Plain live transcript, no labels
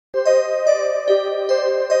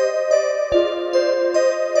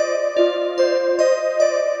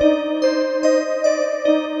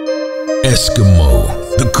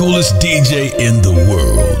Eskimo, the coolest DJ in the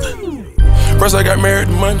world. First I got married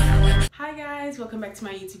to money. Hi guys, welcome back to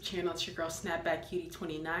my YouTube channel. It's your girl Snapback Cutie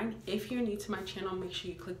 29. If you're new to my channel, make sure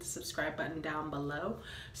you click the subscribe button down below.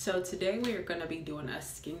 So today we are going to be doing a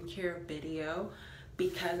skincare video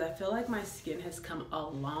because I feel like my skin has come a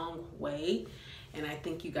long way and I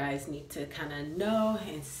think you guys need to kind of know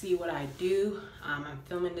and see what I do. I'm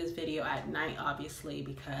filming this video at night obviously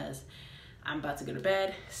because I'm about to go to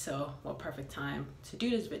bed, so what perfect time to do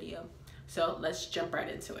this video. So let's jump right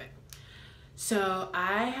into it. So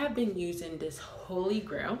I have been using this holy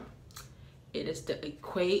grail. It is the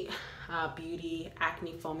Equate Beauty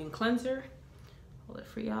Acne Foaming Cleanser. Hold it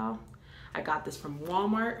for y'all. I got this from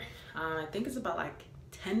Walmart. I think it's about like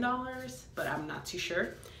 $10, but I'm not too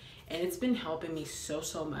sure. And it's been helping me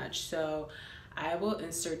so much. So I will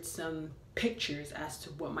insert some pictures as to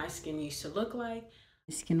what my skin used to look like.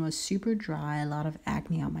 My skin was super dry, a lot of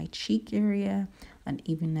acne on my cheek area,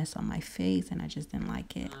 unevenness on my face, and I just didn't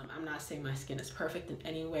like it. I'm not saying my skin is perfect in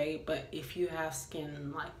any way, but if you have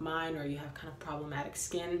skin like mine or you have kind of problematic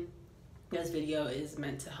skin, this video is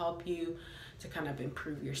meant to help you to kind of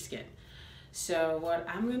improve your skin. So what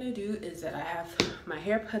I'm gonna do is that I have my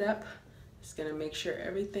hair put up. Just gonna make sure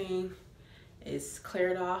everything is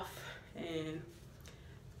cleared off and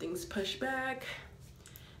things pushed back.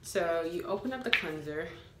 So you open up the cleanser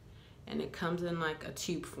and it comes in like a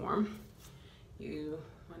tube form. You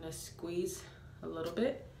want to squeeze a little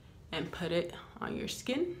bit and put it on your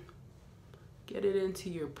skin. Get it into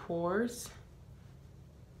your pores.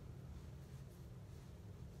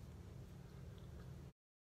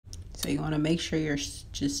 So you want to make sure you're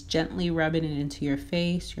just gently rubbing it into your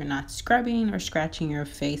face. You're not scrubbing or scratching your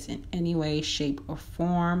face in any way, shape, or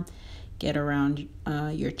form. Get around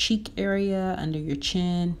your cheek area, under your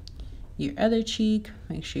chin, your other cheek.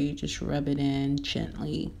 Make sure you just rub it in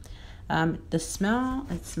gently. The smell,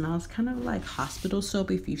 it smells kind of like hospital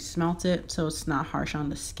soap if you've smelt it, so it's not harsh on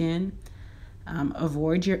the skin.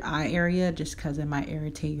 Avoid your eye area just because it might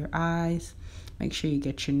irritate your eyes. Make sure you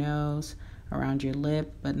get your nose, around your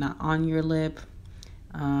lip, but not on your lip,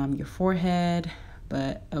 your forehead,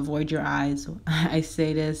 but avoid your eyes. I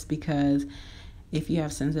say this because if you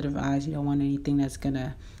have sensitive eyes, you don't want anything that's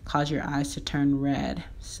gonna cause your eyes to turn red.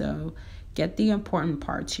 So get the important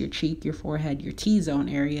parts, your cheek, your forehead, your T-zone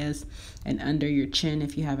areas, and under your chin.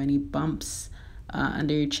 If you have any bumps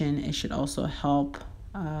under your chin, it should also help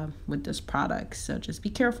with this product. So just be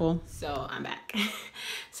careful. So I'm back.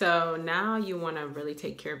 So now you wanna really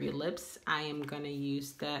take care of your lips. I am gonna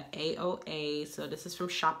use the AOA. So this is from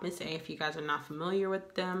Shop Miss A. If you guys are not familiar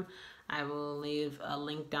with them, I will leave a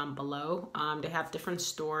link down below. They have different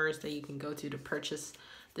stores that you can go to purchase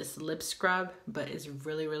this lip scrub, but it's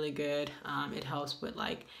really good. It helps with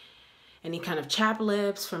like any kind of chapped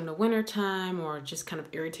lips from the winter time or just kind of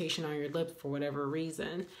irritation on your lip for whatever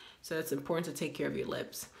reason. So it's important to take care of your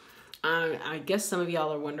lips. I guess some of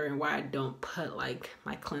y'all are wondering why I don't put like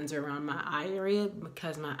my cleanser around my eye area,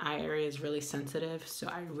 because my eye area is really sensitive. So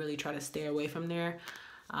I really try to stay away from there.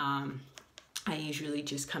 I usually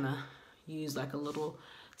just kind of use like a little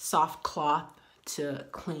soft cloth to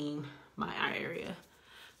clean my eye area.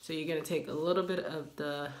 So you're gonna take a little bit of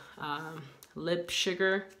the lip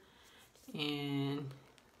sugar and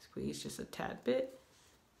squeeze just a tad bit.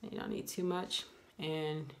 You don't need too much,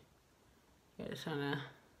 and you're just gonna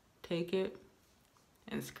take it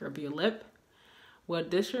and scrub your lip.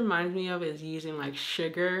 What this reminds me of is using like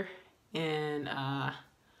sugar and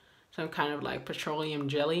some kind of like petroleum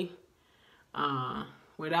jelly.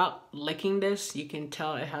 Without licking this, you can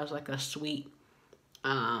tell it has like a sweet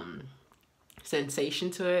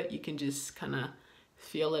sensation to it. You can just kind of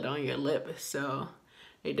feel it on your lip. So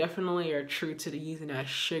they definitely are true to the using that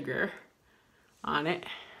sugar on it.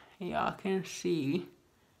 Y'all can see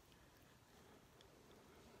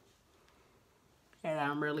that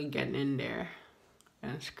I'm really getting in there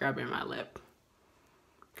and scrubbing my lip,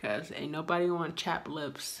 because ain't nobody want chapped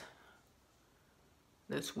lips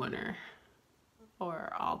this winter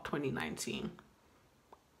or all 2019.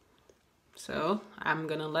 So I'm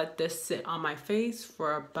gonna let this sit on my face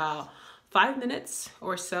for about 5 minutes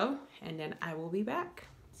or so, and then I will be back.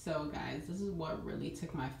 So guys, this is what really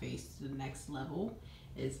took my face to the next level,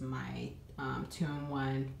 is my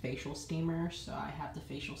 2-in-1 facial steamer. So I have the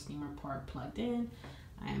facial steamer part plugged in.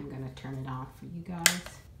 I am gonna turn it on for you guys.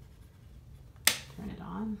 Turn it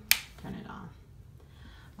on, turn it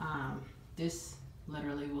on. This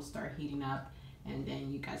literally will start heating up, and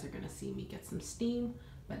then you guys are gonna see me get some steam.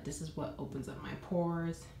 But this is what opens up my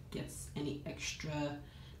pores, gets any extra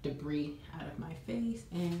debris out of my face,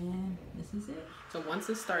 and this is it. So once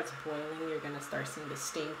it starts boiling, you're gonna start seeing the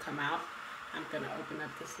steam come out. I'm gonna open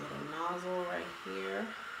up this little nozzle right here,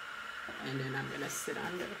 and then I'm gonna sit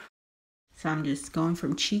under. So I'm just going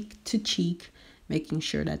from cheek to cheek, making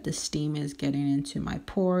sure that the steam is getting into my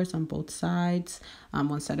pores on both sides.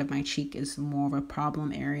 One side of my cheek is more of a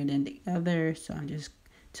problem area than the other, so I'm just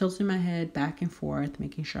tilting my head back and forth,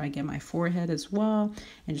 making sure I get my forehead as well,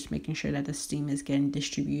 and just making sure that the steam is getting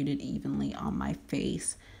distributed evenly on my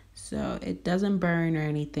face, so it doesn't burn or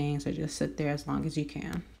anything. So just sit there as long as you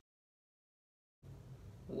can.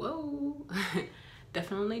 Whoa.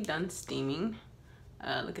 Definitely done steaming.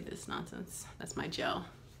 Look at this nonsense. That's my gel.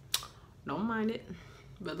 Don't mind it,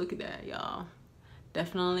 but look at that, y'all.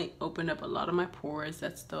 Definitely opened up a lot of my pores.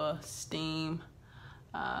 That's the steam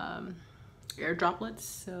air droplets.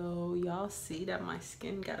 So y'all see that my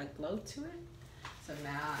skin got a glow to it. So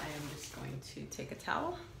now I am just going to take a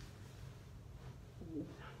towel,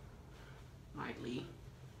 lightly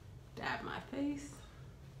dab my face,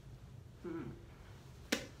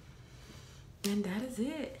 and that is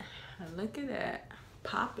it. Look at that,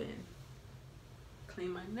 popping.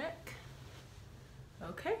 Clean my neck.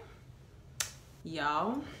 Okay,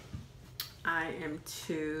 y'all, I am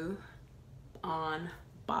too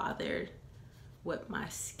unbothered with my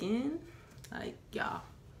skin. Like, y'all,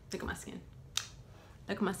 look at my skin.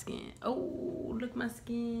 Look at my skin. Oh, look at my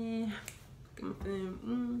skin. Look at my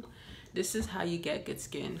skin. This is how you get good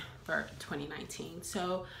skin for 2019.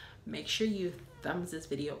 So make sure you thumbs this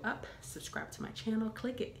video up, subscribe to my channel,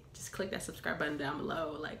 click it. Just click that subscribe button down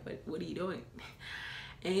below. Like, what are you doing?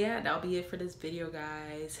 And yeah, that'll be it for this video,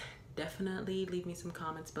 guys. Definitely leave me some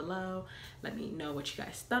comments below. Let me know what you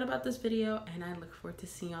guys thought about this video, and I look forward to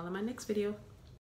seeing y'all in my next video.